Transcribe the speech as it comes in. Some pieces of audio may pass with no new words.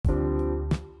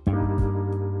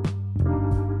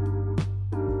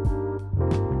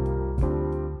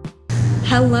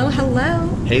Hello, hello.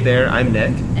 Hey there, I'm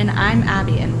Nick. And I'm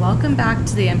Abby, and welcome back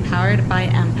to the Empowered by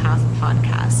Empath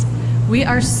podcast. We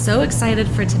are so excited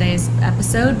for today's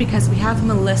episode because we have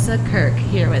Melissa Kirk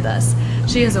here with us.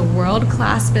 She is a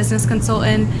world-class business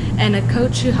consultant and a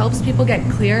coach who helps people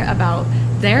get clear about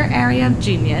their area of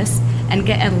genius and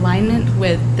get alignment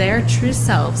with their true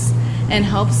selves and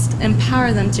helps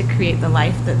empower them to create the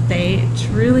life that they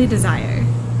truly desire.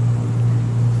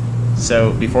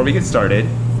 So before we get started,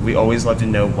 we always love to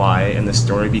know why and the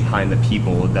story behind the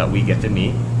people that we get to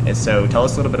meet. And so tell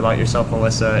us a little bit about yourself,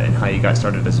 Melissa, and how you got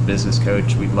started as a business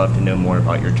coach. We'd love to know more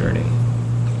about your journey.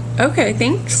 Okay,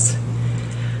 thanks.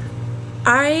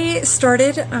 I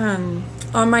started on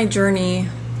my journey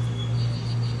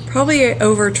probably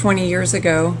over 20 years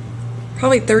ago,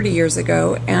 probably 30 years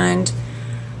ago, and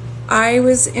I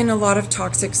was in a lot of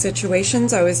toxic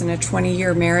situations. I was in a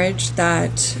 20-year marriage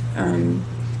that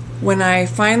when I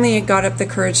finally got up the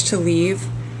courage to leave,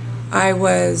 I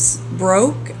was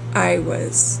broke, I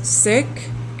was sick,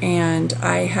 and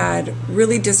I had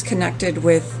really disconnected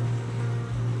with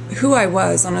who I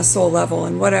was on a soul level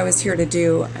and what I was here to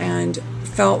do, and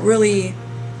felt really,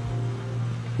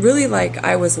 really like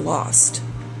I was lost.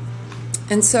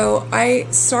 And so I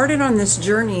started on this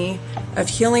journey of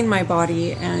healing my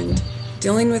body and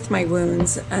dealing with my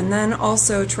wounds, and then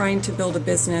also trying to build a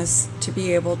business to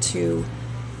be able to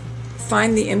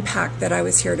find the impact that I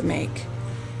was here to make.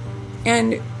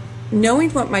 And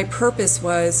knowing what my purpose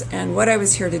was and what I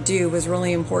was here to do was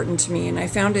really important to me, and I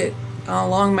found it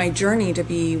along my journey to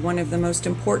be one of the most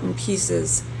important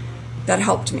pieces that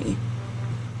helped me.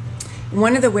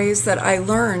 One of the ways that I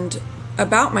learned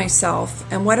about myself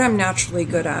and what I'm naturally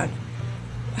good at,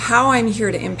 how I'm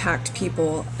here to impact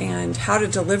people, and how to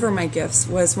deliver my gifts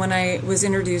was when I was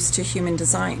introduced to human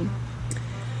design.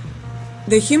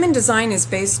 The human design is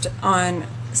based on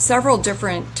several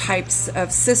different types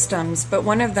of systems, but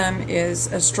one of them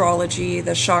is astrology,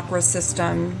 the chakra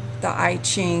system, the I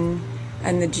Ching,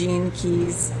 and the gene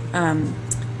keys, the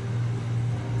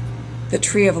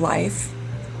tree of life.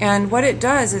 And what it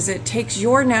does is it takes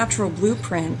your natural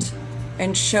blueprint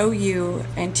and show you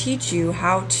and teach you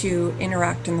how to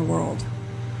interact in the world.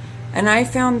 And I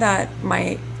found that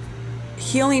my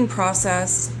healing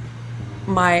process,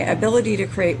 my ability to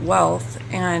create wealth,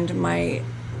 and my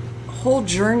whole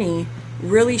journey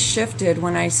really shifted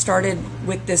when I started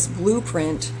with this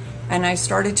blueprint and I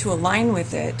started to align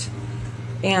with it,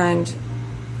 and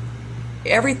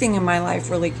everything in my life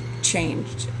really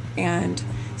changed. And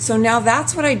so now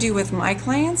that's what I do with my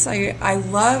clients. I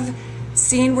love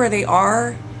seeing where they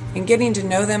are and getting to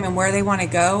know them and where they want to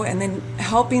go, and then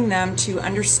helping them to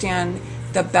understand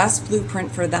the best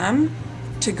blueprint for them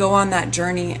to go on that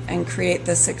journey and create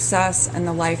the success and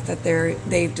the life that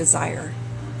they desire.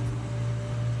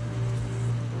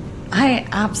 I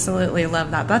absolutely love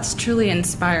that. That's truly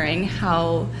inspiring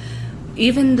how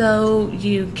even though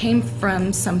you came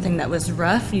from something that was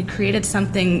rough, you created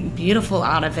something beautiful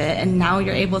out of it, and now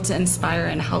you're able to inspire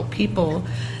and help people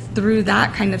through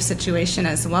that kind of situation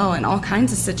as well, and all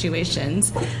kinds of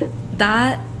situations.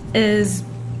 That is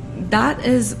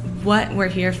what we're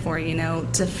here for,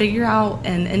 to figure out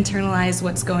and internalize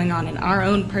what's going on in our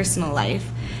own personal life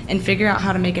and figure out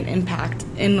how to make an impact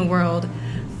in the world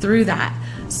through that.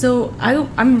 So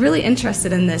I'm really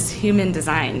interested in this human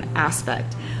design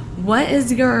aspect. What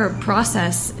is your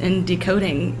process in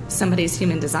decoding somebody's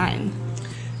human design?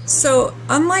 So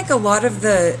unlike a lot of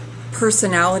the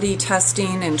personality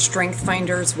testing and strength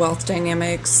finders, wealth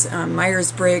dynamics,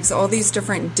 Myers-Briggs, all these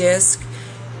different DISC,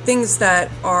 things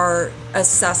that are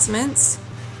assessments,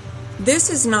 this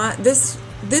is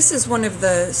one of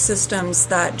the systems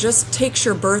that just takes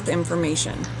your birth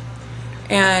information,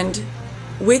 and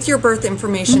with your birth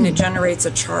information it generates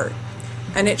a chart,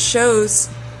 and it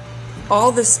shows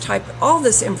all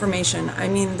this information. I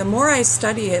mean, the more I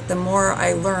study it, the more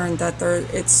I learn that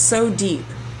it's so deep.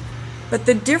 But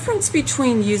the difference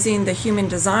between using the human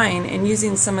design and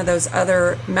using some of those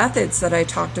other methods that I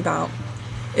talked about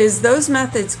is those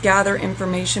methods gather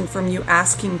information from you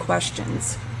asking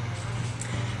questions.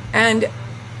 And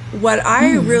what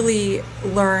I really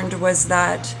learned was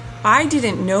that I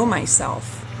didn't know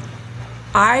myself.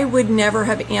 I would never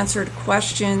have answered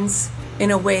questions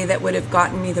in a way that would have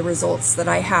gotten me the results that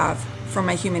I have from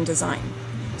my human design.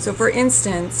 So for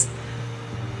instance,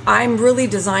 I'm really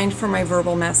designed for my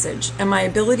verbal message and my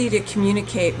ability to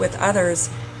communicate with others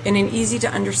in an easy to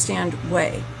understand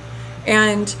way.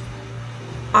 And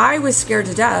I was scared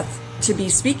to death to be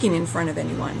speaking in front of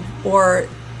anyone, or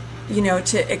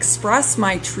to express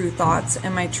my true thoughts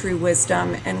and my true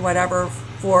wisdom and whatever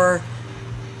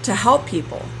to help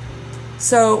people.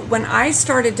 So when I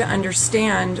started to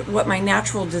understand what my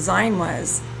natural design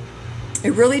was,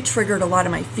 it really triggered a lot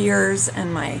of my fears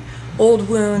and my old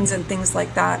wounds and things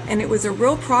like that. And it was a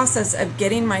real process of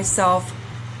getting myself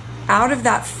out of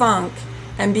that funk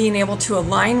and being able to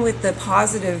align with the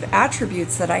positive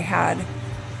attributes that I had,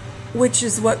 which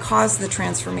is what caused the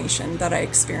transformation that I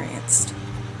experienced.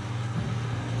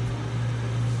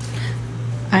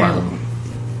 Wow.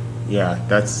 Yeah,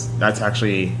 that's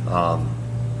actually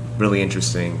really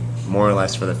interesting, more or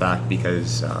less for the fact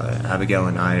because Abigail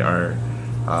and I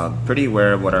are pretty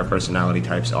aware of what our personality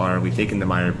types are. We've taken the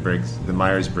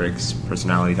Myers-Briggs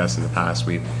personality test in the past.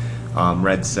 We've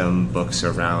read some books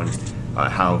around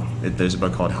how there's a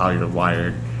book called How You're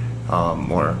Wired,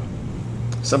 or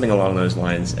something along those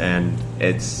lines, and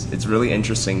it's really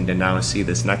interesting to now see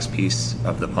this next piece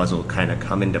of the puzzle kind of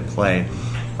come into play,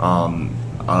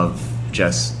 of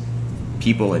just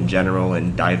people in general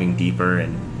and diving deeper,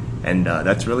 and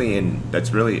that's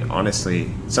really honestly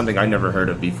something I never heard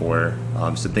of before.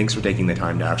 So thanks for taking the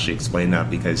time to actually explain that,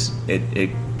 because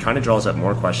it kind of draws up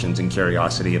more questions and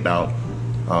curiosity about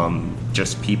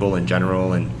just people in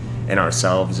general and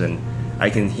ourselves. And I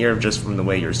can hear just from the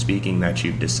way you're speaking that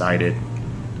you've decided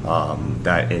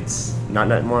that it's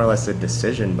not more or less a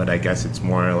decision, but I guess it's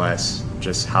more or less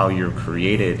just how you're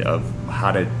created, of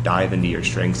how to dive into your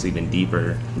strengths even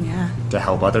deeper, to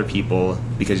help other people,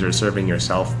 because you're serving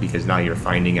yourself, because now you're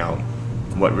finding out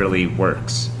what really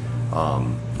works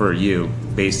for you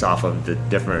based off of the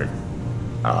different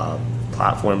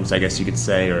platforms, I guess you could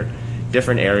say, or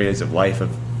different areas of life, of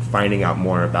finding out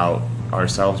more about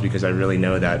ourselves. Because I really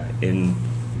know that in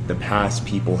the past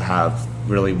people have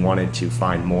really wanted to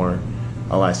find more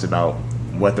or less about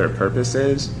what their purpose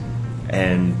is,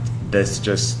 and this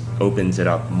just opens it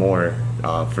up more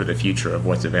for the future of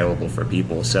what's available for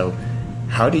people. So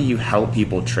how do you help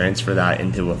people transfer that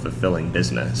into a fulfilling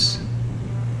business?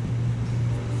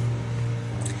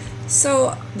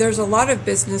 So there's a lot of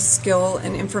business skill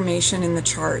and information in the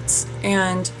charts,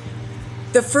 and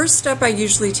the first step I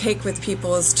usually take with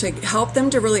people is to help them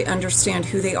to really understand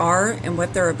who they are and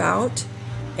what they're about,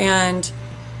 and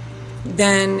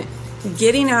then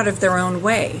getting out of their own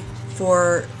way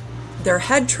for their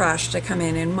head trash to come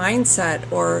in, and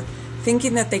mindset, or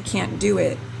thinking that they can't do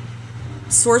it,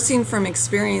 sourcing from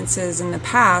experiences in the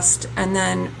past and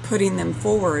then putting them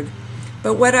forward.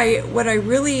 But what I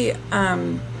really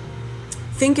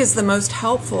think is the most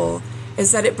helpful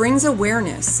is that it brings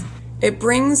awareness. It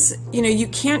brings, you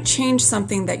can't change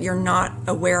something that you're not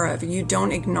aware of, you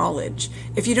don't acknowledge,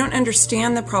 if you don't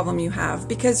understand the problem you have,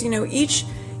 because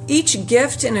each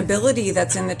gift and ability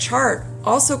that's in the chart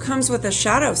also comes with a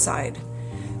shadow side.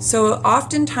 So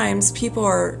oftentimes people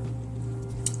are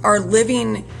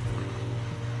living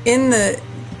in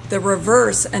the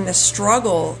reverse and the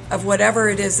struggle of whatever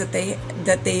it is that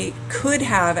they could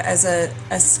have as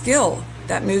a skill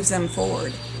that moves them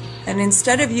forward. And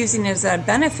instead of using it as a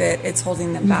benefit, it's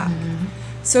holding them back.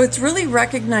 So it's really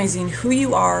recognizing who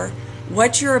you are,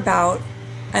 what you're about,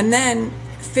 and then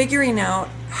figuring out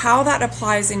how that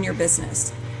applies in your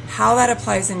business, how that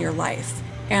applies in your life.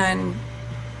 And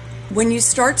when you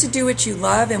start to do what you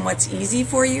love and what's easy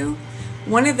for you,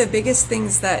 one of the biggest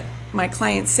things that my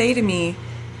clients say to me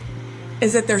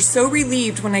is that they're so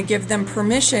relieved when I give them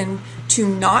permission to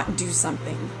not do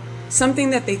something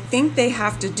that they think they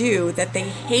have to do, that they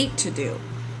hate to do,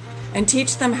 and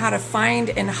teach them how to find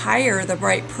and hire the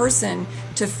right person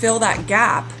to fill that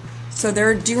gap, so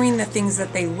they're doing the things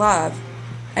that they love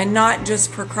and not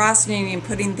just procrastinating and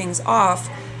putting things off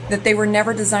that they were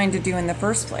never designed to do in the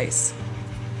first place.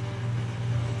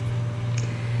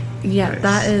 Yeah, Nice.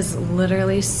 that is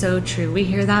literally so true. We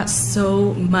hear that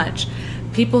so much.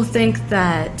 People think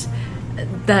that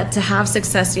to have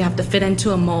success you have to fit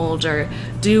into a mold, or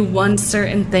do one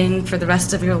certain thing for the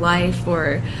rest of your life,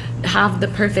 or have the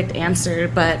perfect answer.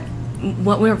 But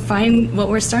what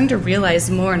we're starting to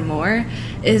realize more and more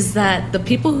is that the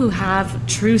people who have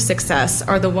true success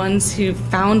are the ones who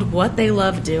found what they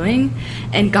love doing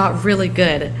and got really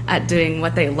good at doing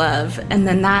what they love. And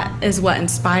then that is what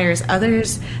inspires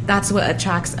others. That's what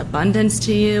attracts abundance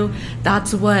to you.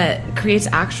 That's what creates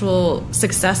actual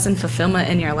success and fulfillment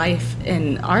in your life,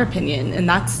 in our opinion. And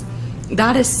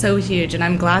that is so huge. And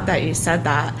I'm glad that you said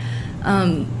that.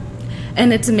 And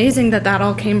it's amazing that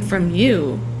all came from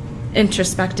you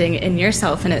introspecting in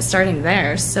yourself and it starting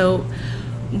there. So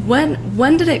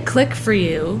when did it click for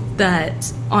you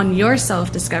that on your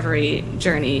self-discovery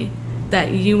journey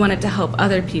that you wanted to help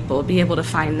other people be able to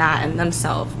find that in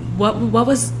themselves? What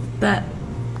was that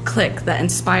click that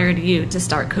inspired you to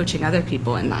start coaching other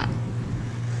people in that?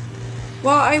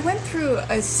 Well, I went through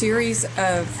a series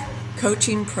of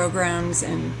coaching programs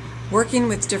and working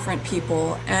with different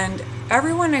people, and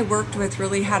everyone I worked with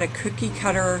really had a cookie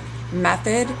cutter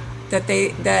method that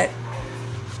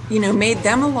made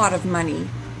them a lot of money.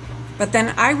 But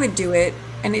then I would do it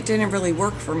and it didn't really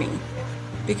work for me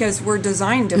because we're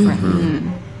designed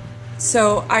differently.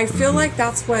 So I feel like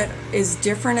that's what is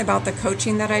different about the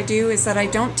coaching that I do, is that I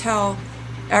don't tell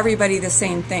everybody the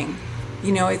same thing.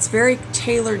 It's very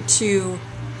tailored to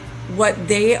what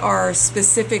they are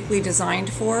specifically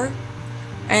designed for,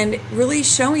 and really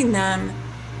showing them,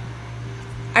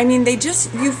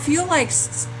 you feel like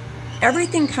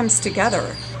everything comes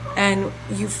together and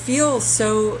you feel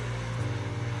so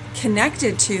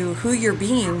connected to who you're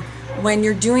being when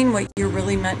you're doing what you're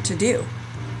really meant to do.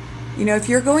 If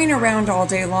you're going around all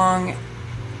day long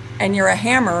and you're a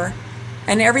hammer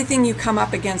and everything you come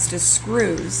up against is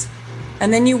screws,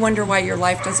 and then you wonder why your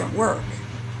life doesn't work.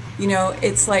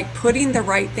 It's like putting the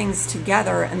right things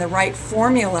together and the right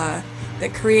formula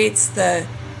that creates the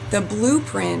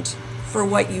blueprint for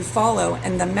what you follow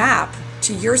and the map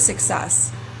to your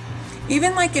success.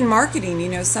 Even like in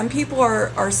marketing, some people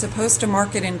are supposed to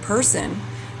market in person,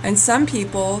 and some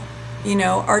people,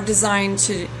 are designed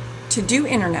to do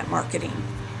internet marketing.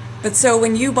 But so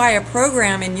when you buy a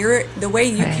program and the way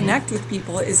you connect with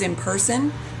people is in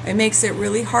person, it makes it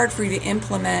really hard for you to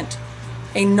implement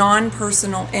a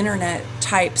non-personal internet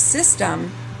type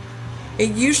system.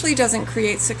 It usually doesn't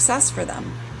create success for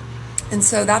them. And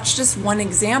so that's just one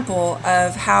example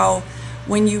of how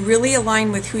when you really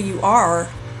align with who you are,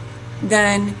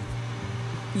 then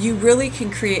you really can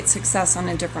create success on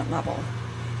a different level.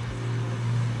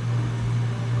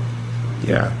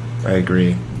 Yeah, I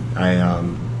agree. I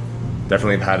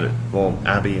definitely have had it. Well,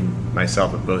 Abby and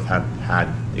myself have both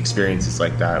had experiences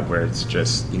like that where it's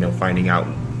just, finding out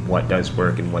what does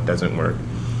work and what doesn't work,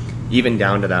 even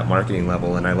down to that marketing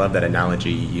level. And I love that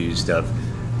analogy you used of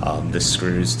the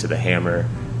screws to the hammer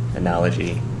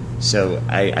analogy. So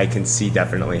I can see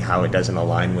definitely how it doesn't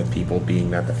align with people,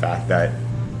 being that the fact that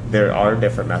there are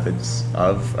different methods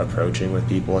of approaching with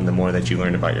people, and the more that you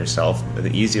learn about yourself,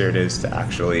 the easier it is to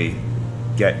actually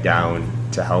get down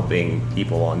to helping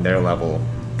people on their level.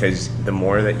 Because the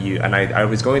more that you, and I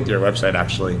was going through your website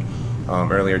actually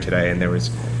earlier today, and there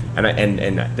was,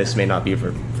 and this may not be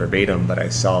verbatim, but I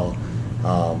saw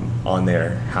on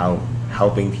there how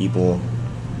helping people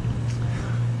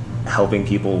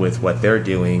with what they're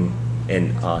doing,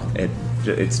 and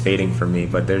it's fading from me,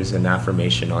 but there's an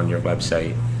affirmation on your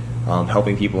website,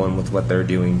 helping people in with what they're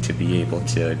doing to be able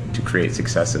to create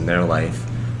success in their life.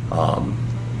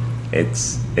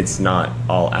 It's not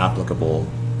all applicable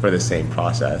for the same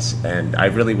process, and I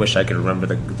really wish I could remember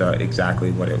the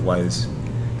exactly what it was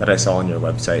that I saw on your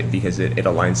website, because it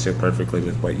aligns so perfectly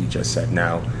with what you just said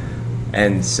now.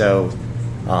 And so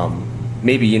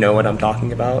maybe you know what I'm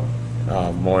talking about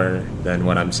more than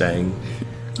what I'm saying.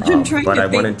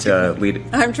 Wanted to lead.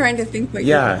 I'm trying to think what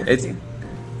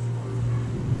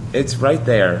it's right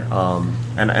there,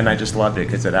 and I just loved it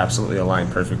because it absolutely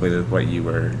aligned perfectly with what you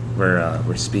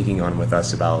were speaking on with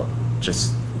us about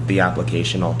just the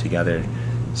application altogether.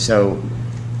 So,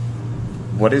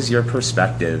 what is your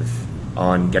perspective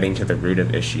on getting to the root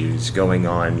of issues going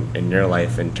on in your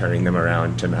life and turning them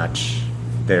around to match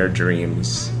their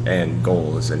dreams and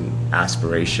goals and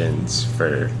aspirations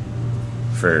for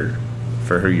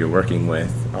who you're working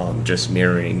with, just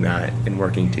mirroring that and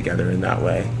working together in that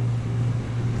way?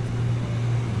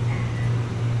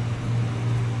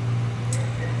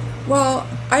 Well,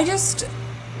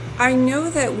 I know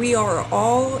that we are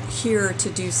all here to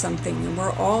do something, and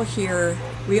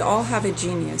we all have a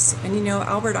genius. And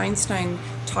Albert Einstein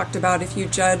talked about, if you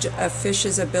judge a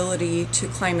fish's ability to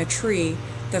climb a tree,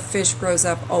 the fish grows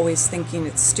up always thinking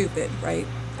it's stupid, right?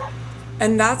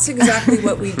 And that's exactly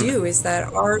what we do, is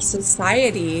that our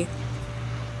society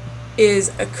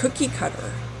is a cookie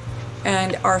cutter.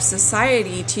 And our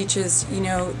society teaches,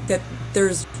 that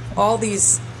there's all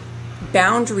these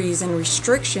boundaries and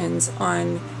restrictions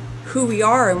on who we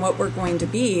are and what we're going to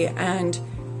be, and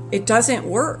it doesn't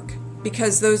work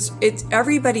because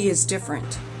everybody is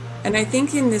different. And I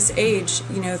think in this age,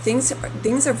 things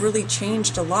have really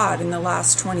changed a lot in the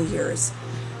last 20 years,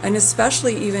 and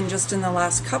especially even just in the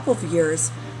last couple of years,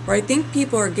 where I think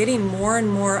people are getting more and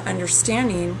more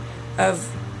understanding of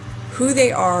who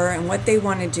they are and what they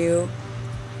want to do.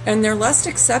 And they're less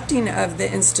accepting of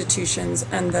the institutions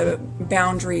and the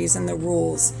boundaries and the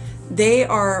rules. They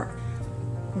are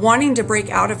wanting to break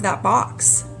out of that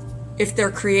box. If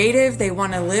they're creative, they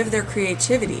want to live their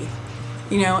creativity,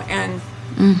 and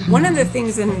one of the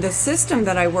things in the system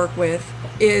that I work with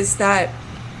is that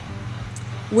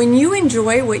when you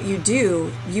enjoy what you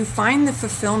do, you find the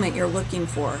fulfillment you're looking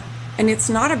for. And it's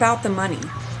not about the money.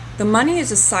 The money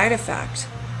is a side effect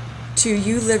to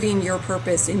you living your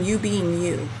purpose and you being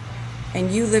you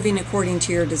and you living according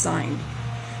to your design.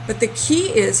 But the key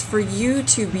is for you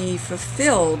to be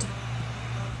fulfilled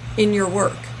in your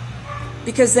work,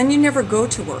 because then you never go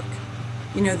to work.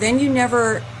 Then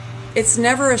it's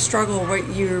never a struggle where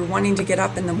you're wanting to get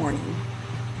up in the morning.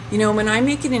 When I'm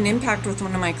making an impact with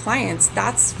one of my clients,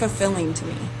 that's fulfilling to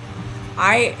me.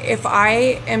 If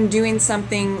I am doing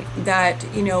something that,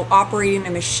 operating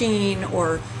a machine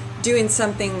or doing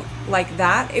something like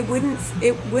that, it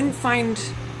wouldn't find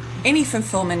any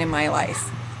fulfillment in my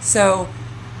life. So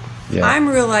yeah. I'm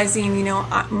realizing,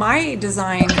 my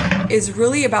design is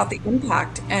really about the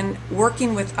impact and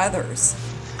working with others.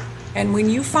 And when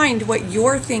you find what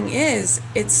your thing is,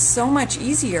 it's so much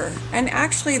easier. And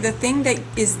actually, the thing that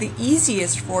is the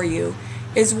easiest for you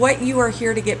is what you are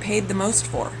here to get paid the most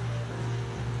for.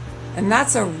 And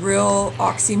that's a real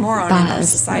oxymoron in our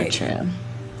society. So true.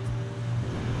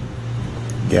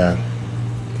 Yeah.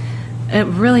 It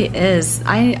really is.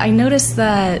 I noticed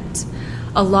that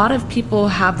a lot of people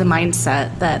have the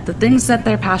mindset that the things that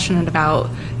they're passionate about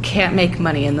can't make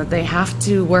money and that they have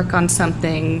to work on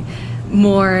something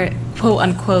more quote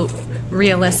unquote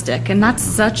realistic. And that's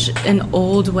such an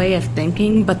old way of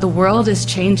thinking, but the world is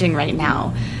changing right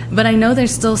now. But I know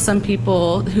there's still some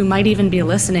people who might even be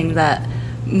listening that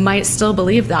might still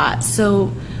believe that.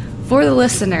 So for the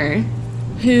listener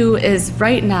who is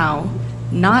right now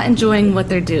not enjoying what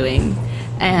they're doing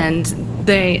and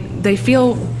they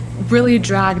feel really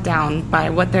dragged down by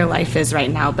what their life is right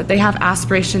now, but they have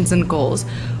aspirations and goals,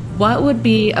 what would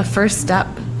be a first step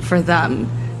for them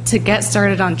to get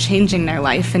started on changing their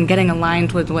life and getting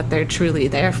aligned with what they're truly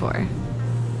there for?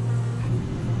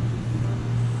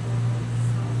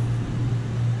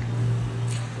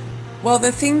 Well,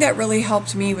 the thing that really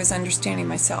helped me was understanding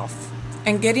myself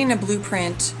and getting a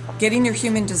blueprint, getting your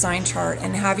human design chart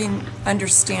and having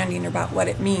understanding about what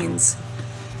it means.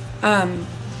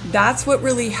 That's what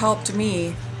really helped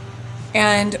me.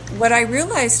 And what I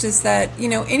realized is that,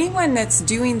 anyone that's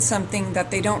doing something that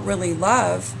they don't really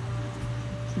love,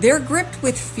 they're gripped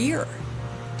with fear.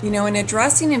 And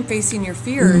addressing and facing your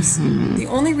fears, the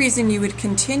only reason you would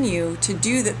continue to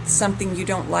do something you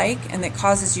don't like and that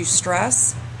causes you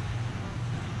stress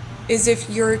is if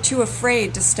you're too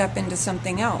afraid to step into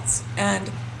something else.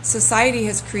 And society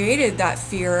has created that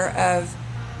fear of,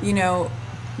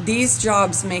 these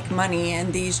jobs make money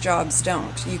and these jobs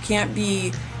don't. You can't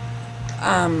be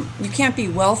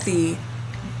wealthy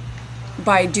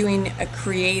by doing a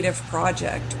creative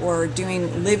project or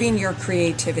living your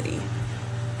creativity.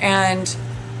 And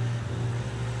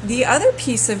the other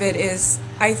piece of it is,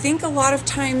 I think a lot of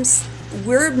times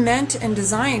we're meant and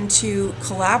designed to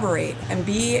collaborate and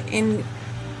be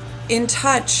in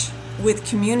touch with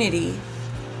community,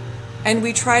 and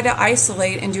we try to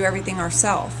isolate and do everything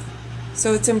ourselves.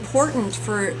 So it's important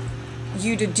for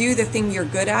you to do the thing you're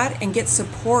good at and get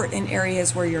support in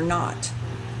areas where you're not.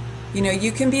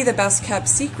 You can be the best kept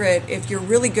secret if you're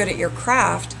really good at your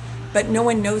craft, but no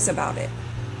one knows about it.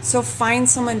 So find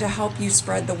someone to help you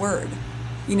spread the word.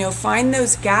 Find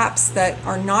those gaps that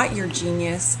are not your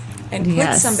genius and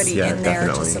put somebody in there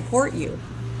to support you.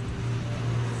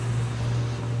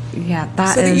 Yeah,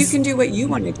 that you can do what you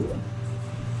want to do.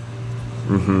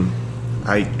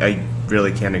 I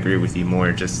really can't agree with you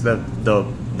more. Just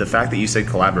the fact that you said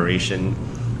collaboration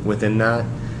within that,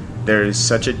 there's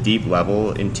such a deep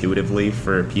level intuitively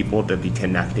for people to be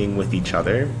connecting with each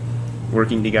other,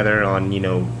 working together on,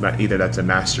 either that's a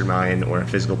mastermind or a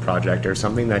physical project or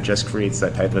something that just creates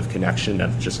that type of connection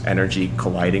of just energy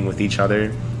colliding with each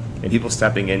other and people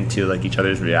stepping into like each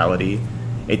other's reality.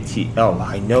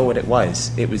 I know what it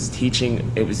was. It was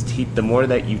teaching. The more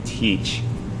that you teach,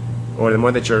 or the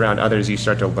more that you're around others, you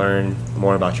start to learn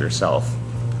more about yourself.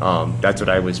 That's what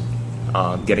I was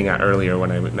getting at earlier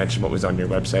when I mentioned what was on your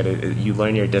website. You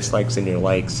learn your dislikes and your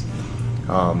likes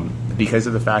because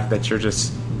of the fact that you're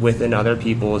just within other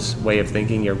people's way of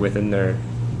thinking. You're within their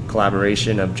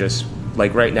collaboration of just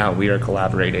like right now we are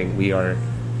collaborating. We are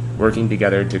working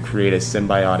together to create a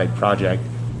symbiotic project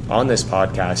on this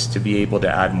podcast to be able to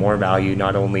add more value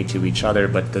not only to each other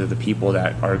but to the people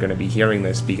that are going to be hearing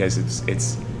this, because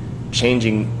it's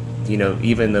changing,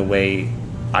 even the way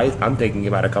I'm thinking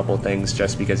about a couple of things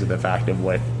just because of the fact of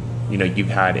what, you've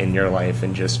had in your life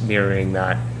and just mirroring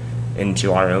that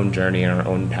into our own journey and our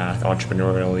own path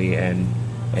entrepreneurially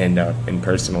and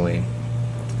personally.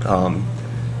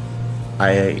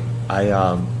 I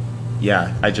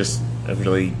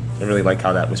really like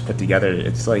how that was put together.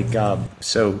 It's like,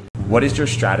 so what is your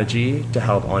strategy to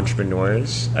help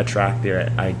entrepreneurs attract their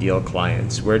ideal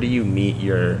clients? Where do you meet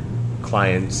your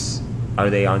clients? Are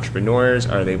they entrepreneurs?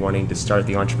 Are they wanting to start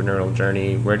the entrepreneurial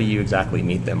journey? Where do you exactly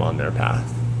meet them on their path?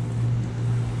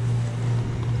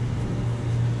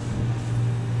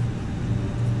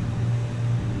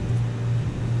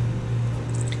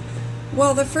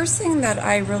 Well, the first thing that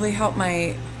I really help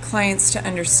my clients to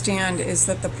understand is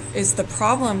that the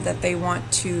problem that they want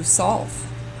to solve.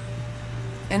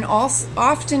 And also,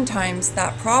 oftentimes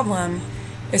that problem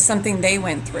is something they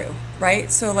went through,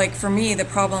 right? So like for me, the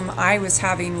problem I was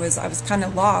having was I was kind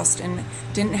of lost and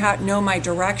didn't know my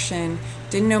direction,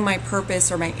 didn't know my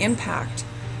purpose or my impact.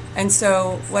 And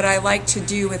so what I like to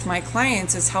do with my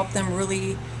clients is help them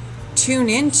really tune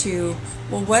into,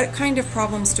 well, what kind of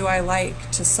problems do I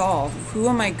like to solve? Who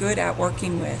am I good at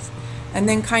working with? And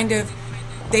then kind of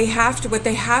what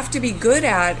they have to be good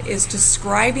at is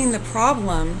describing the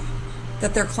problem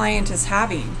that their client is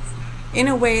having in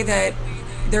a way that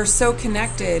they're so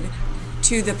connected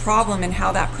to the problem and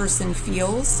how that person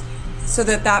feels, so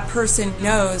that that person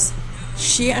knows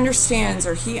she understands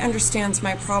or he understands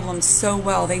my problem so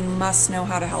well, they must know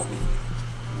how to help me.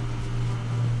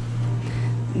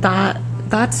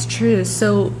 That's true.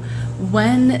 So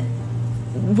when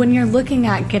you're looking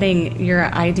at getting your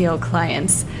ideal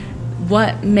clients,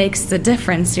 what makes the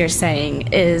difference, you're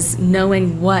saying, is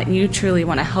knowing what you truly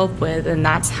want to help with, and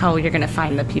that's how you're going to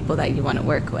find the people that you want to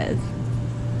work with.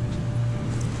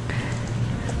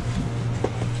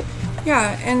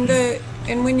 Yeah,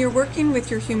 and when you're working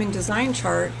with your human design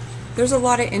chart, there's a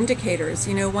lot of indicators.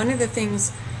 You know, one of the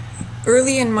things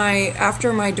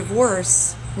after my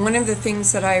divorce, one of the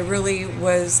things that I really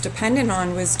was dependent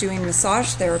on was doing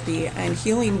massage therapy and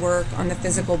healing work on the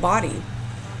physical body.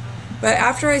 But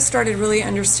after I started really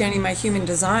understanding my human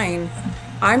design,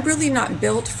 I'm really not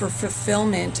built for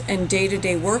fulfillment and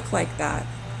day-to-day work like that.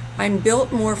 I'm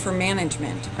built more for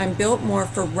management. I'm built more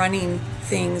for running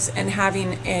things and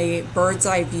having a bird's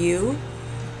eye view.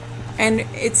 And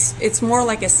it's more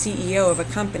like a CEO of a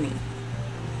company.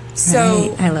 So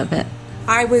right. I love it.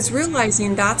 I was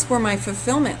realizing that's where my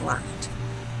fulfillment lacked.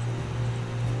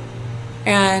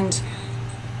 And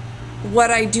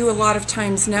what I do a lot of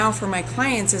times now for my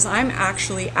clients is I'm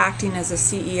actually acting as a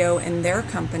CEO in their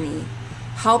company,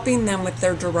 helping them with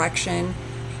their direction,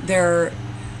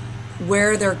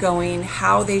 where they're going,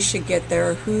 how they should get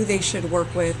there, who they should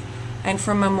work with, and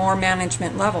from a more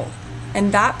management level.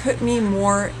 And that put me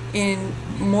more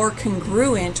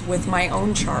congruent with my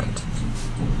own chart.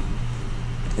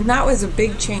 And that was a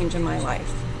big change in my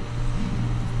life.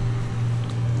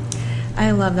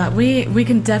 I love that. We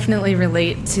can definitely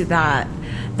relate to that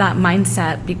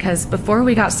mindset, because before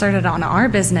we got started on our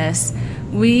business,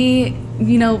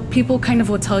 people kind of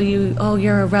will tell you, oh,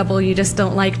 you're a rebel, you just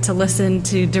don't like to listen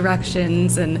to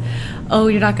directions, and oh,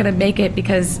 you're not going to make it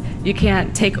because you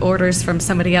can't take orders from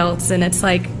somebody else. And it's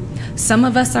like, some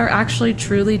of us are actually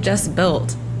truly just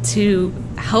built to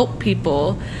help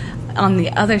people on the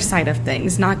other side of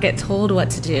things, not get told what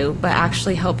to do, but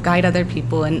actually help guide other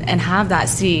people and have that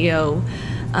CEO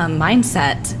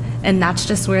mindset. And that's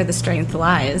just where the strength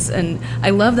lies. And I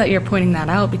love that you're pointing that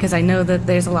out, because I know that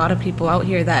there's a lot of people out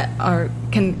here that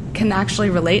can actually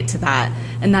relate to that.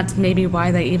 And that's maybe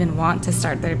why they even want to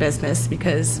start their business,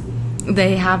 because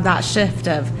they have that shift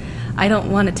of, I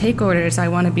don't want to take orders, I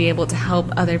want to be able to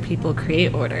help other people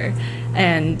create order.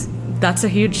 And that's a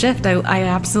huge shift. I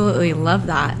absolutely love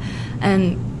that.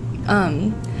 And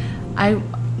I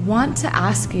want to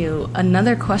ask you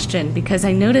another question, because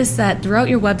I noticed that throughout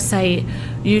your website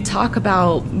you talk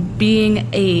about being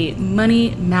a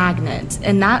money magnet,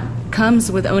 and that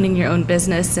comes with owning your own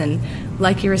business. And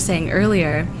like you were saying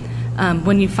earlier,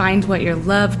 when you find what you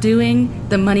love doing,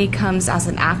 the money comes as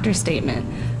an after statement.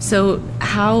 So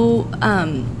how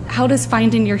does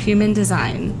finding your human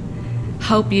design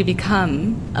help you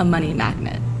become a money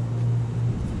magnet?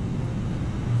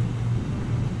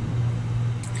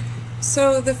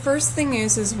 So the first thing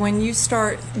is when you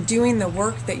start doing the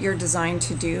work that you're designed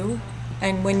to do,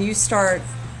 and when you start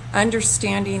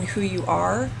understanding who you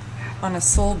are on a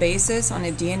soul basis, on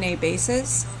a DNA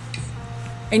basis,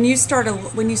 and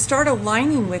when you start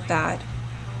aligning with that,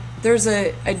 there's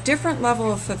a different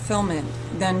level of fulfillment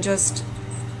than just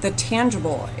the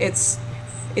tangible. It's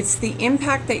the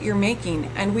impact that you're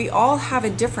making, and we all have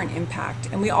a different impact,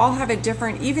 and we all have a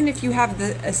different, even if you have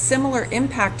a similar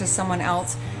impact to someone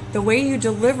else, the way you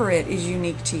deliver it is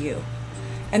unique to you.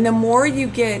 And the more you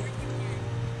get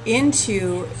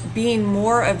into being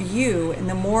more of you, and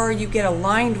the more you get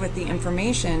aligned with the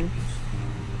information,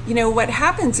 what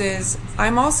happens is,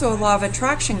 I'm also a law of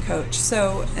attraction coach.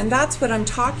 So, and that's what I'm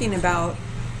talking about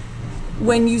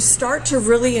when you start to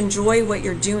really enjoy what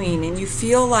you're doing and you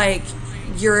feel like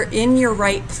you're in your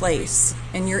right place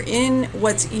and you're in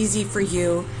what's easy for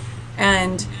you,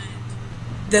 and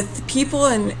the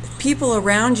people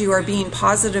around you are being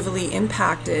positively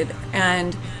impacted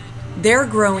and they're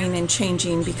growing and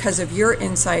changing because of your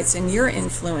insights and your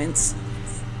influence,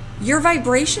 your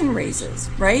vibration raises,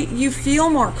 right? You feel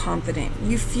more confident.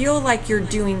 You feel like you're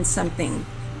doing something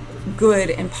good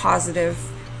and positive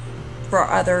for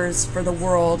others, for the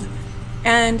world.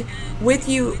 And when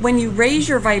you raise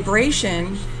your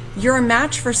vibration, you're a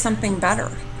match for something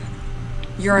better.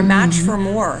 You're a match for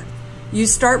more. You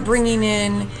start bringing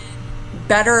in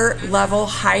better level,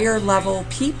 higher level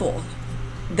people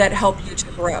that help you to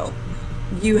grow.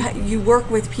 You work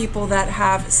with people that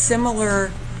have similar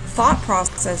thought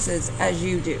processes as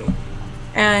you do.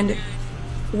 And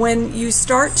when you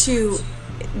start to,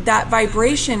 that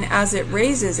vibration as it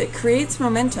raises, it creates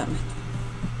momentum.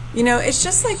 You know, it's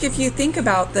just like if you think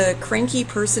about the cranky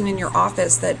person in your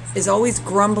office that is always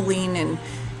grumbling and,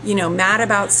 you know, mad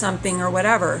about something or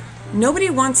whatever. Nobody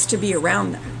wants to be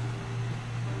around them.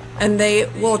 And they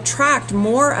will attract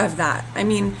more of that. I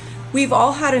mean, we've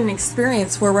all had an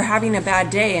experience where we're having a bad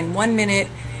day and 1 minute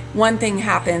one thing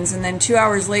happens and then 2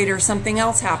 hours later something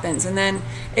else happens. And then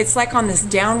it's like on this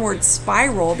downward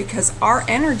spiral because our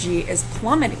energy is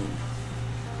plummeting.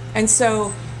 And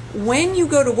so when you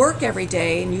go to work every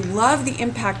day and you love the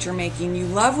impact you're making, you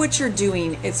love what you're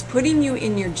doing, it's putting you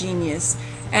in your genius,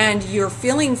 and you're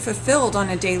feeling fulfilled on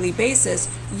a daily basis,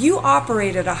 you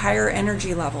operate at a higher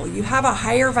energy level. You have a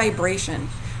higher vibration.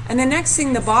 And the next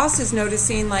thing the boss is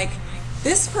noticing, like,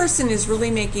 this person is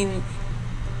really making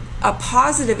a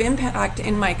positive impact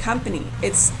in my company.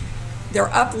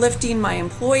 They're uplifting my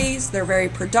employees, they're very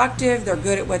productive, they're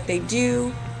good at what they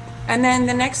do. And then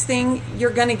the next thing,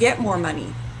 you're gonna get more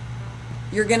money.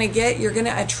 You're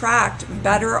gonna attract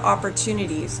better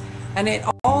opportunities. And it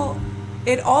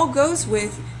all goes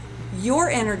with your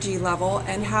energy level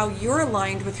and how you're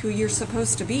aligned with who you're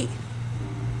supposed to be.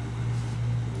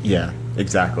 Yeah,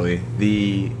 exactly.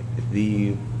 The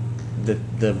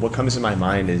what comes to my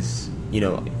mind is, you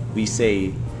know, we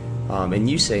say, and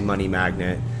you say money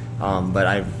magnet, but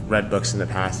I've read books in the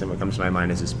past, and what comes to my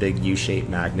mind is this big U-shaped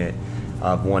magnet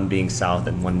of one being south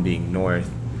and one being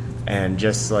north. And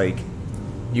just like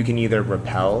you can either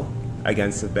repel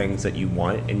against the things that you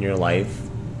want in your life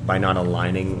by not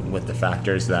aligning with the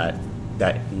factors that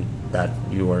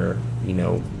you are, you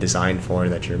know, designed for,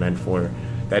 that you're meant for,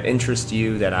 that interest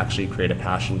you, that actually create a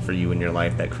passion for you in your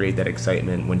life, that create that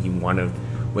excitement when you want to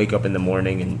wake up in the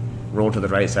morning and roll to the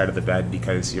right side of the bed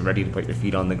because you're ready to put your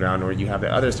feet on the ground, or you have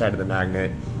the other side of the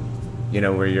magnet, you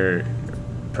know, where you're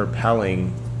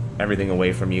propelling everything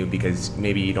away from you because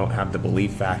maybe you don't have the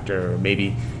belief factor, or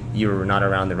maybe you're not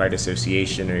around the right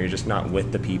association, or you're just not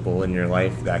with the people in your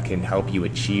life that can help you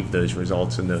achieve those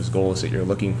results and those goals that you're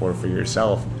looking for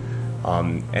yourself.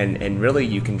 And really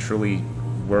you can truly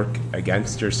work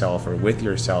against yourself or with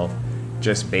yourself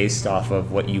just based off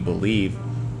of what you believe.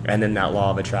 And then that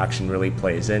law of attraction really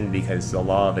plays in, because the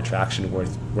law of attraction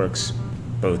works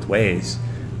both ways.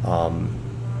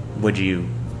 Would you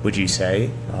say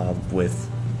with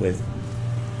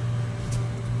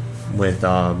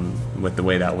the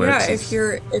way that works? Yeah, if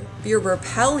you're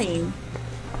repelling,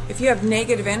 if you have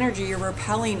negative energy, you're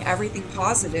repelling everything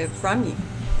positive from you.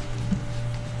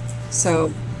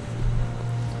 So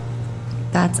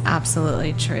that's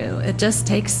absolutely true. It just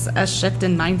takes a shift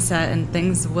in mindset and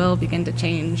things will begin to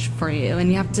change for you. And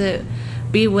you have to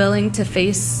be willing to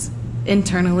face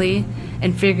internally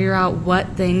and figure out what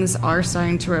things are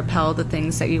starting to repel the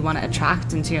things that you want to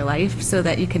attract into your life, so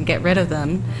that you can get rid of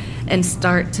them and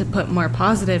start to put more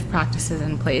positive practices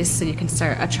in place so you can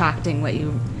start attracting what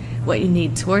you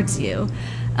need towards you.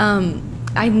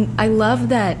 I love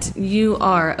that you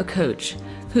are a coach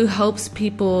who helps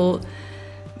people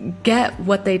get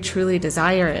what they truly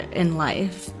desire in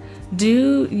life.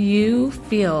 Do you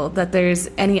feel that there's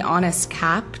any honest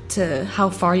cap to how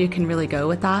far you can really go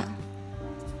with that?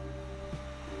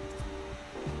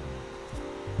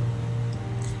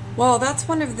 Well, that's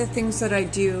one of the things that I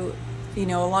do, you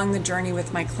know, along the journey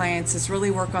with my clients, is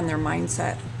really work on their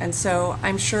mindset. And so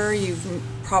I'm sure you've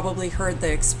probably heard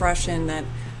the expression that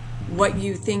what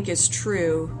you think is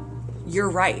true, you're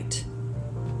right,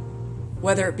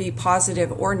 whether it be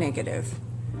positive or negative.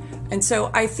 And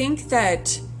so I think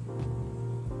that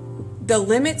the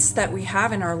limits that we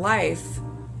have in our life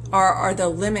are the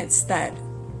limits that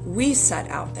we set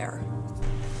out there.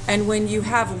 And when you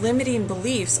have limiting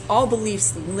beliefs, all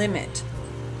beliefs limit,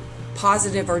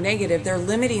 positive or negative, they're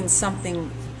limiting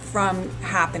something from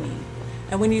happening.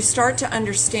 And when you start to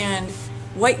understand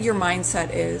what your mindset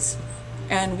is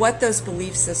and what those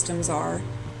belief systems are,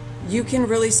 you can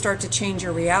really start to change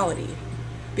your reality.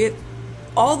 But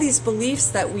all these beliefs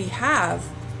that we have,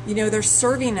 they're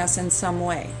serving us in some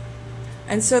way.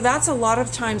 And so that's a lot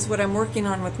of times what I'm working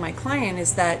on with my client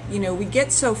is that, we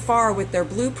get so far with their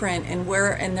blueprint and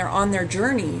they're on their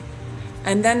journey,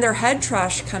 and then their head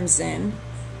trash comes in.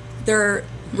 They're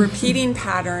repeating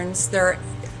patterns,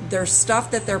 there's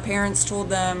stuff that their parents told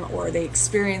them or they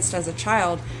experienced as a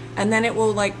child, and then it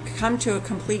will come to a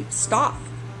complete stop.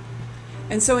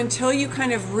 And so until you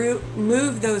kind of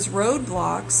move those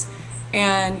roadblocks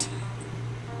and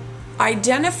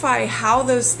identify how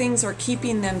those things are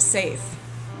keeping them safe,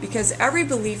 because every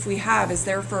belief we have is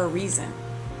there for a reason.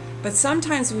 But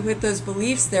sometimes we put those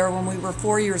beliefs there when we were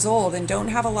 4 years old and don't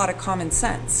have a lot of common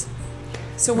sense.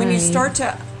 So when you start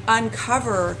to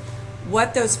uncover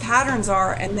what those patterns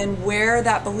are and then where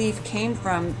that belief came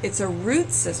from, it's a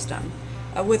root system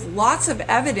with lots of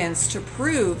evidence to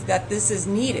prove that this is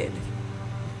needed.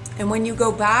 And when you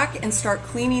go back and start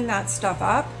cleaning that stuff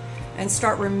up and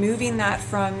start removing that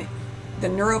from the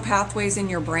neural pathways in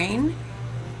your brain,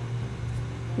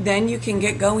 then you can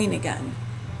get going again.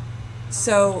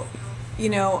 So,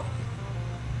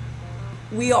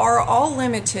 we are all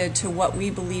limited to what we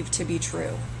believe to be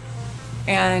true.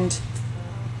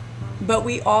 But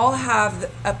we all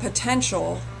have a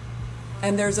potential,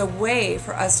 and there's a way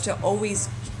for us to always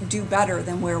do better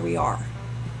than where we are.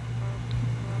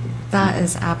 That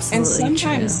is absolutely and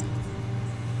sometimes,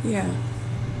 true. Yeah.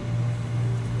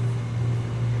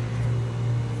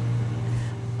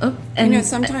 Oh, and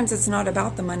sometimes it's not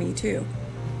about the money too.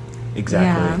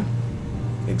 Exactly. Yeah.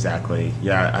 Exactly.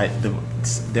 Yeah.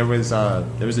 There was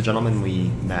a gentleman we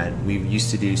met. We used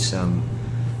to do some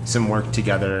work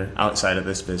together outside of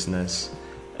this business,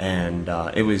 and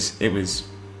it was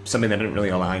something that didn't really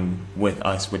align with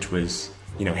us, which was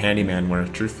handyman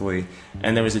work, truthfully.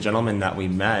 And there was a gentleman that we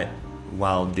met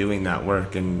while doing that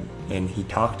work, and he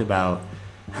talked about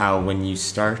how when you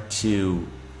start to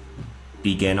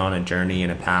begin on a journey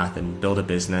and a path and build a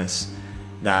business,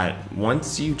 that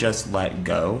once you just let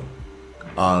go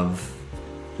of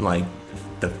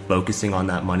the focusing on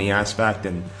that money aspect,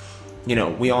 and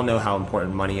we all know how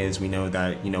important money is. We know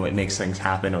that it makes things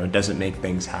happen or it doesn't make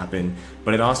things happen,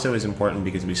 but it also is important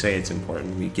because we say it's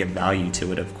important. We give value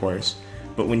to it, of course.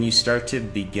 But when you start to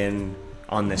begin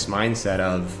on this mindset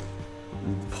of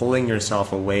pulling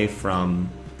yourself away from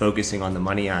focusing on the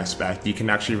money aspect, you can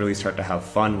actually really start to have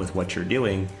fun with what you're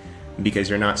doing, because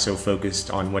you're not so focused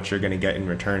on what you're going to get in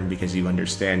return, because you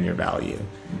understand your value.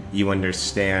 You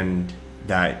understand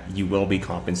that you will be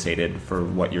compensated for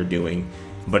what you're doing,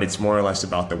 but it's more or less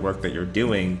about the work that you're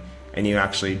doing, and you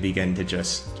actually begin to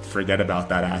just forget about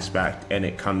that aspect, and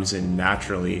it comes in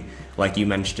naturally, like you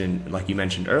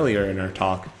mentioned earlier in our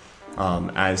talk,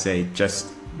 as a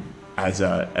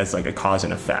cause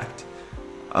and effect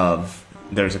of,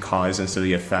 there's a cause, and so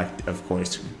the effect, of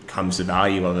course, comes the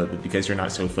value of it. But because you're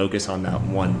not so focused on that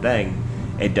one thing,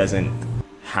 it doesn't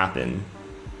happen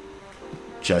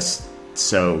just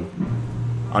so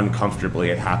uncomfortably.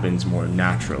 It happens more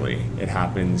naturally. It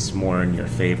happens more in your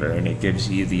favor, and it gives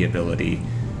you the ability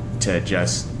to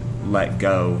just let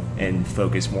go and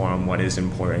focus more on what is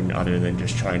important, other than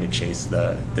just trying to chase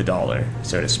the dollar,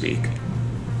 so to speak.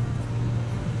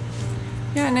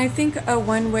 Yeah, and I think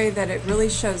one way that it really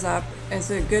shows up as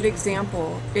a good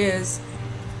example is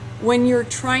when you're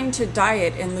trying to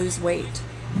diet and lose weight.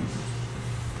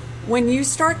 When you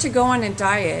start to go on a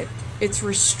diet, it's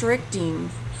restricting,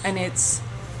 and it's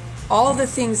all the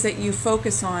things that you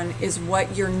focus on is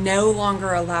what you're no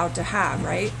longer allowed to have,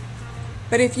 right?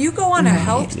 But if you go on a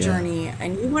health journey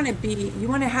and you want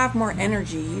to have more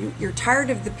energy, you're tired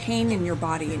of the pain in your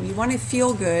body, and you want to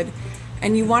feel good,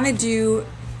 and you want to do,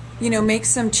 make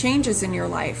some changes in your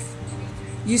life,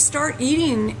 you start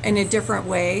eating in a different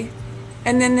way.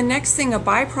 And then the next thing, a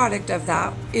byproduct of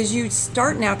that, is you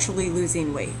start naturally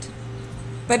losing weight.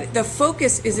 But the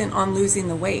focus isn't on losing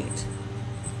the weight.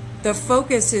 The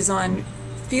focus is on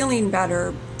feeling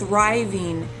better,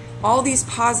 thriving, all these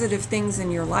positive things in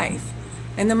your life.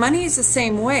 And the money is the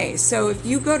same way. So if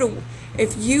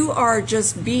you are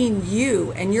just being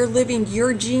you, and you're living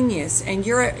your genius, and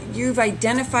you've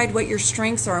identified what your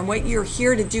strengths are and what you're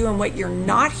here to do and what you're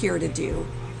not here to do,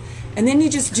 and then you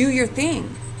just do your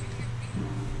thing.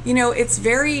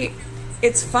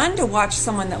 It's fun to watch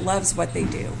someone that loves what they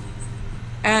do.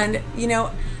 And,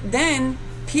 then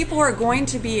people are going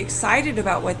to be excited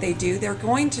about what they do. They're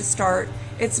going to start,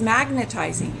 it's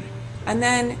magnetizing. And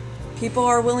then people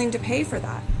are willing to pay for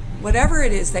that. Whatever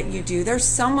it is that you do, there's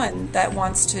someone that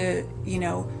wants to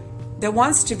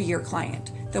be your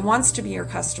client. that wants to be your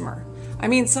customer. I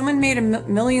mean, someone made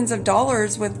millions of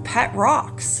dollars with pet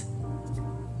rocks.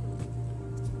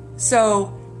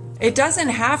 So it doesn't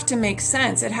have to make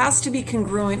sense. It has to be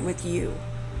congruent with you.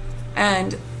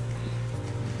 And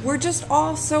we're just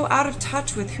all so out of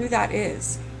touch with who that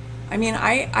is. I mean,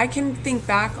 I can think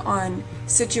back on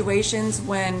situations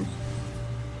when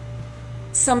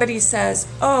somebody says,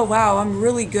 oh, wow, I'm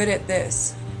really good at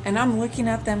this. And I'm looking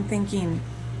at them thinking,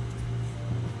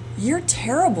 you're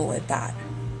terrible at that.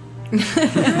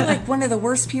 You're like one of the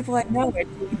worst people I know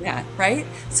at doing that, right?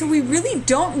 So we really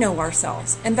don't know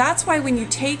ourselves. And that's why when you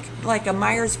take like a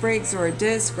Myers-Briggs or a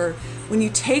DISC, or when you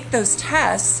take those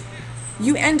tests,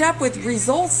 you end up with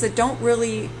results that don't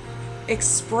really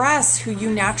express who you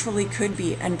naturally could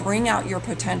be and bring out your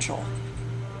potential.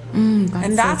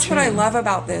 And that's what I love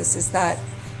about this, is that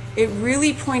it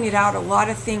really pointed out a lot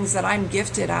of things that I'm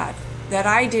gifted at that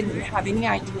I didn't have any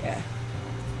idea.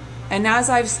 And as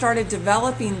I've started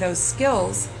developing those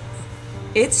skills,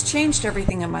 it's changed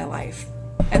everything in my life.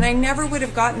 And I never would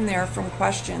have gotten there from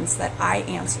questions that I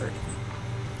answered,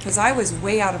 because I was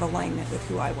way out of alignment with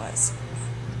who I was.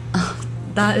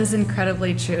 That is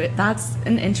incredibly true. That's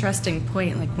an interesting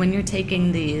point. Like when you're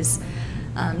taking these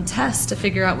tests to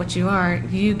figure out what you are,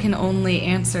 you can only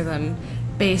answer them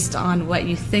based on what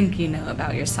you think you know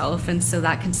about yourself. And so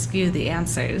that can skew the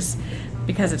answers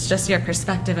because it's just your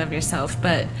perspective of yourself.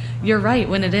 But you're right,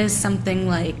 when it is something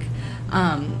like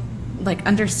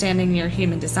understanding your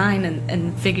human design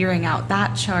and figuring out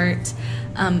that chart.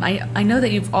 I know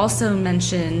that you've also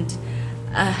mentioned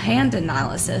a hand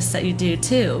analysis that you do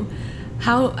too.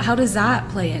 How does that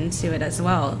play into it as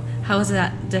well? How is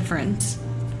that different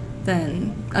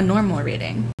than a normal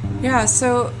reading? Yeah,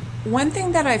 so one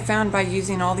thing that I found by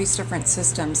using all these different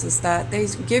systems is that they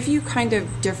give you kind of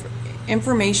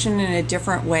information in a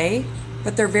different way,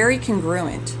 but they're very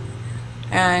congruent.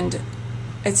 And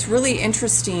it's really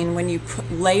interesting when you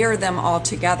layer them all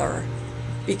together,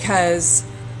 because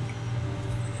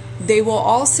they will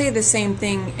all say the same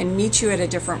thing and meet you at a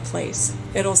different place.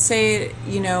 It'll say,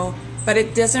 but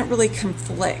it doesn't really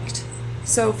conflict.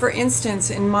 So for instance,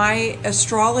 in my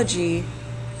astrology,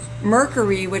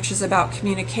 Mercury, which is about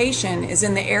communication, is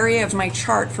in the area of my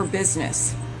chart for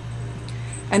business.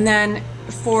 And then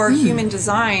for human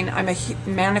design, I'm a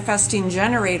manifesting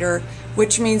generator,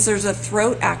 which means there's a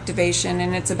throat activation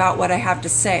and it's about what I have to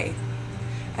say.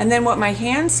 And then what my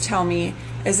hands tell me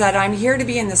is that I'm here to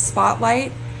be in the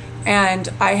spotlight, and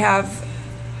I have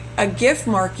a gift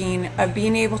marking of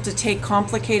being able to take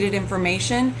complicated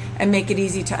information and make it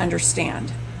easy to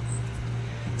understand.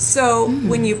 So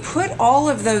when you put all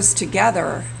of those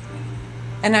together,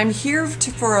 and I'm here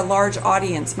for a large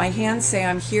audience, my hands say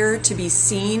I'm here to be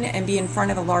seen and be in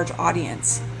front of a large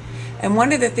audience. And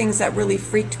one of the things that really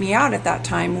freaked me out at that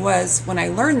time was, when I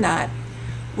learned that,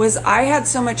 was I had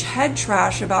so much head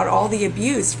trash about all the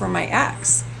abuse from my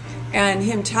ex. And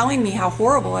him telling me how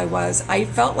horrible I was, I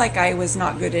felt like I was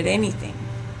not good at anything.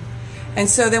 And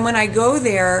so then when I go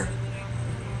there,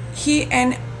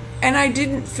 and I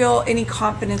didn't feel any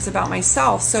confidence about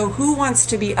myself. So who wants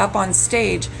to be up on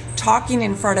stage talking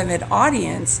in front of an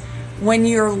audience when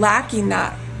you're lacking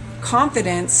that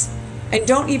confidence and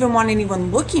don't even want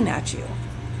anyone looking at you?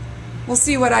 Well,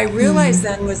 see, what I realized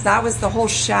then was that was the whole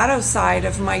shadow side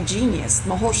of my genius,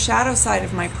 the whole shadow side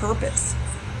of my purpose.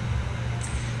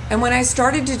 And when I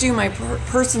started to do my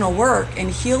personal work and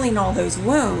healing all those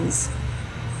wounds,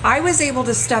 I was able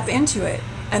to step into it.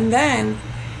 And then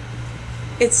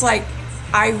it's like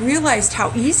I realized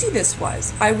how easy this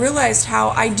was. I realized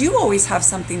how I do always have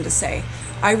something to say.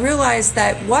 I realized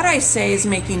that what I say is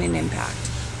making an impact.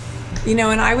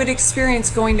 And I would experience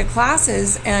going to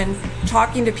classes and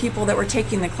talking to people that were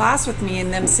taking the class with me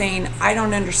and them saying, I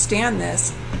don't understand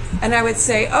this. And I would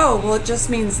say, oh, well, it just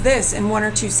means this in one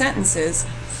or two sentences.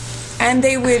 And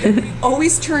they would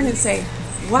always turn and say,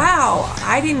 wow,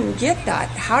 I didn't get that.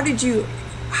 How did you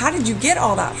get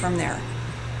all that from there?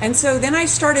 And so then I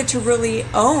started to really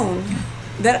own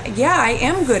that, yeah, I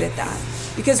am good at that.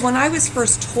 Because when I was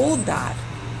first told that,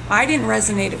 I didn't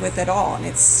resonate with it at all, and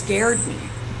it scared me.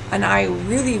 And I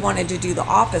really wanted to do the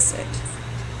opposite.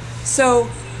 So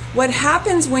what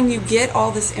happens when you get all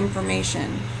this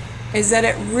information is that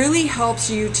it really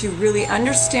helps you to really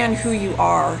understand who you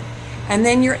are. And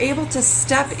then you're able to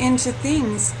step into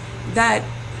things that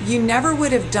you never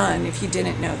would have done if you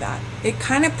didn't know that. It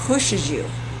kind of pushes you,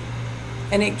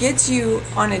 and it gets you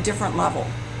on a different level.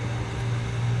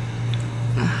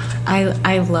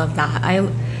 I love that.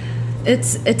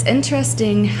 It's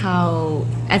interesting how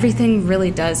everything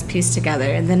really does piece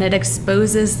together, and then it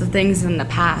exposes the things in the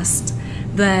past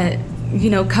that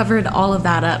covered all of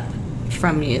that up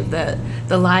from you,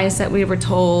 the lies that we were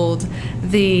told,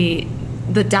 the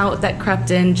doubt that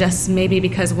crept in just maybe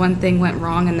because one thing went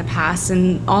wrong in the past,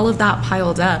 and all of that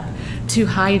piled up to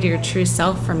hide your true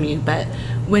self from you. But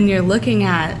when you're looking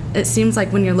at, it seems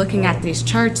like when you're looking at these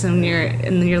charts and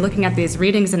you're looking at these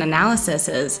readings and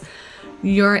analyses,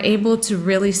 you're able to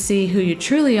really see who you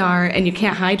truly are, and you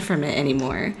can't hide from it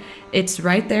anymore. It's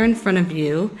right there in front of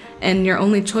you, and your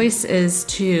only choice is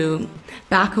to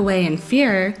back away in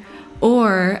fear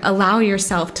or allow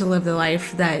yourself to live the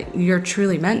life that you're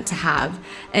truly meant to have.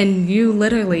 And you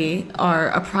literally are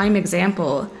a prime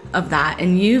example of that,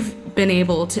 and you've been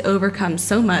able to overcome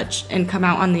so much and come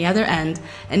out on the other end,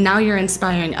 and now you're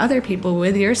inspiring other people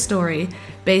with your story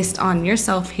based on your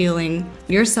self-healing,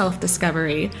 your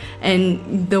self-discovery,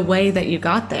 and the way that you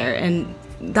got there. And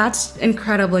that's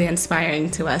incredibly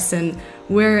inspiring to us, and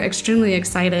we're extremely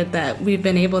excited that we've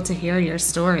been able to hear your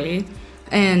story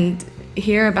and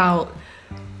hear about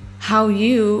how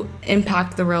you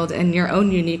impact the world in your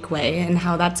own unique way, and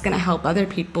how that's going to help other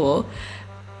people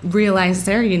realize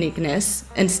their uniqueness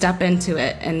and step into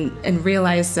it and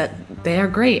realize that they are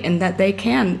great and that they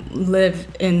can live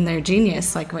in their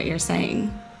genius, like what you're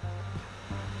saying.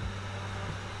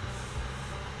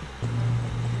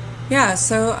 Yeah,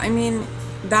 so I mean,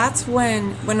 that's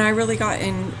when I really got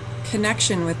in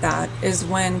connection with that, is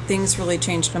when things really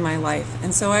changed in my life.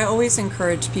 And so I always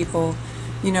encourage people,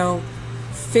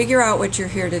 figure out what you're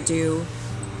here to do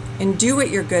and do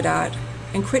what you're good at,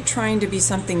 and quit trying to be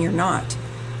something you're not.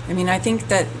 I mean, I think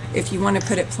that if you want to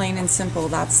put it plain and simple,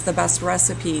 that's the best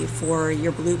recipe for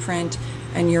your blueprint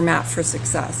and your map for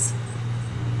success.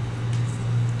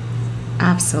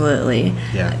 Absolutely.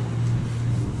 Yeah.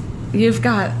 You've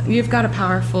got a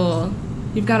powerful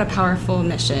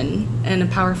mission and a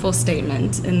powerful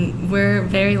statement, and we're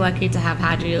very lucky to have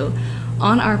had you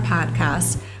on our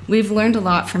podcast. We've learned a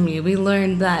lot from you. We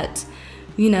learned that,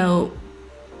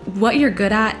 what you're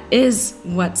good at is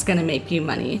what's going to make you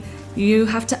money. You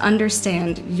have to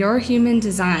understand your human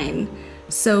design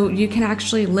so you can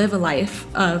actually live a life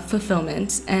of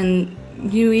fulfillment. And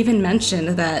you even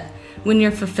mentioned that when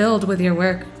you're fulfilled with your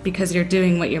work because you're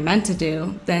doing what you're meant to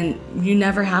do, then you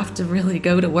never have to really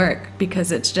go to work,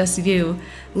 because it's just you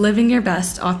living your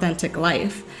best authentic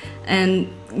life. And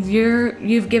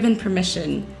you've given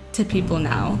permission to people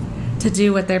now to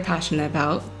do what they're passionate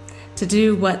about, to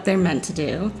do what they're meant to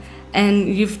do, and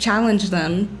you've challenged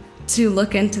them to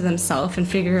look into themselves and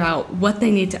figure out what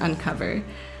they need to uncover.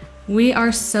 We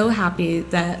are so happy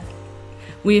that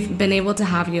we've been able to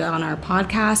have you on our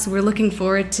podcast. We're looking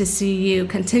forward to see you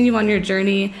continue on your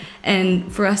journey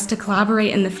and for us to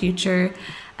collaborate in the future.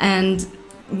 And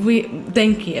we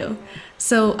thank you.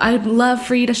 So I'd love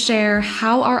for you to share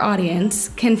how our audience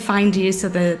can find you so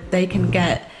that they can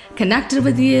get connected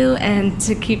with you and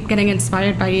to keep getting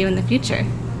inspired by you in the future.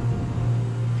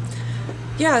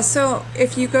 Yeah, so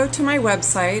if you go to my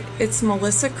website, it's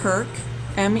Melissa Kirk,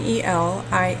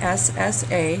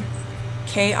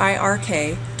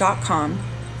 MelissaKirk.com,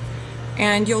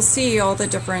 and you'll see all the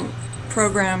different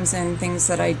programs and things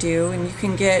that I do, and you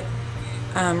can get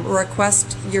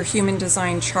request your human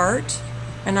design chart,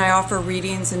 and I offer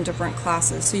readings in different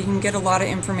classes, so you can get a lot of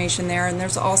information there. And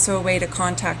there's also a way to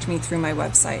contact me through my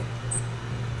website.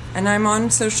 And I'm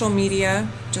on social media,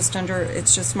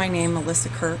 it's just my name, Melissa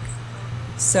Kirk.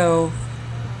 So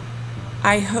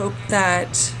I hope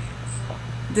that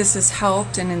this has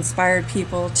helped and inspired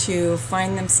people to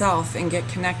find themselves and get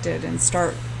connected and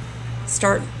start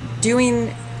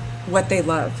doing what they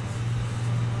love.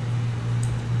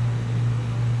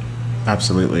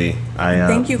 Absolutely.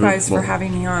 Thank you guys for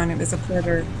having me on. It was a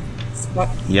pleasure.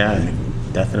 Yeah,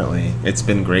 definitely. It's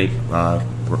been great,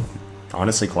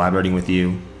 honestly, collaborating with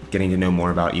you, getting to know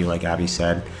more about you, like Abby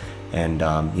said. And,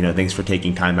 thanks for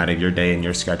taking time out of your day and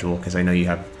your schedule, because I know you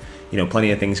have,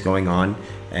 plenty of things going on.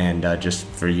 And just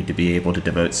for you to be able to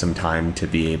devote some time to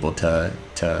be able to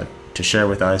share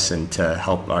with us and to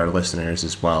help our listeners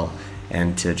as well,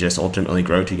 and to just ultimately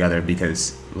grow together,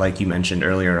 because like you mentioned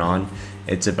earlier on,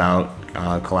 it's about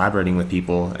collaborating with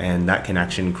people, and that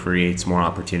connection creates more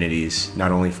opportunities,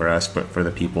 not only for us, but for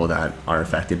the people that are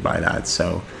affected by that.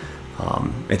 So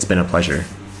it's been a pleasure.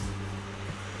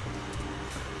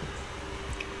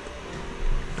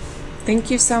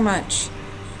 Thank you so much.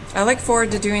 I look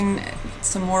forward to doing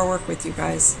some more work with you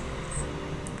guys.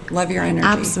 Love your energy.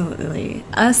 Absolutely.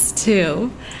 Us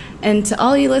too. And to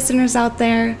all you listeners out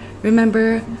there,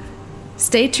 remember,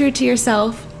 stay true to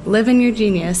yourself, live in your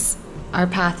genius. Our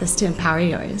path is to empower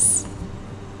yours.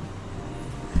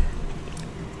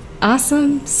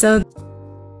 Awesome. So